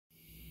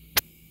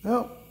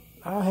Well,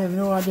 I have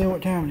no idea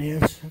what time it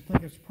is. I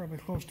think it's probably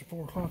close to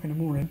 4 o'clock in the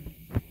morning.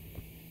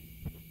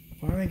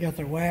 Finally got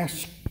the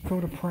last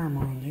coat of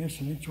primer on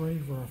this, and it's ready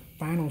for a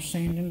final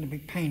sanding to be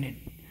painted.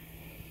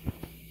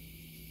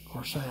 Of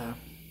course, I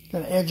got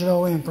to edge it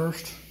all in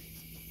first.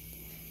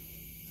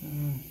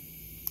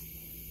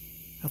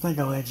 I think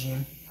I'll edge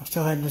in. I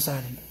still hadn't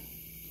decided.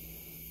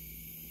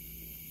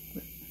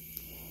 But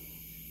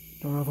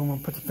don't know if I'm going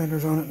to put the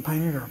fenders on it and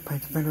paint it, or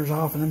paint the fenders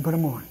off and then put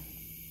them on.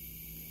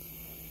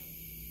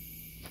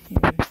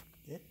 Anyway,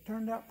 it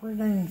turned out pretty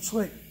dang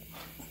slick.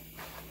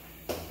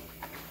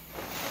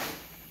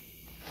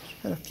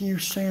 Got a few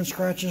sand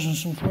scratches in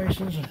some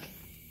places.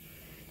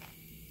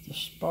 The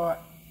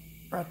spot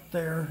right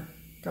there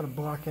got a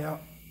block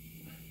out.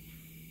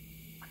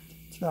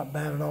 It's not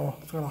bad at all.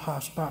 It's got a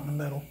hot spot in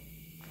the middle.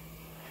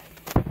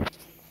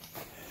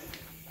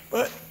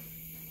 But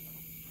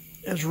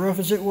as rough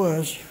as it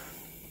was,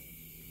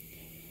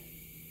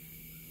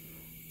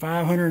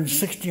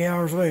 560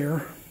 hours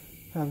later,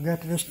 I've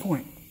got to this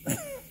point.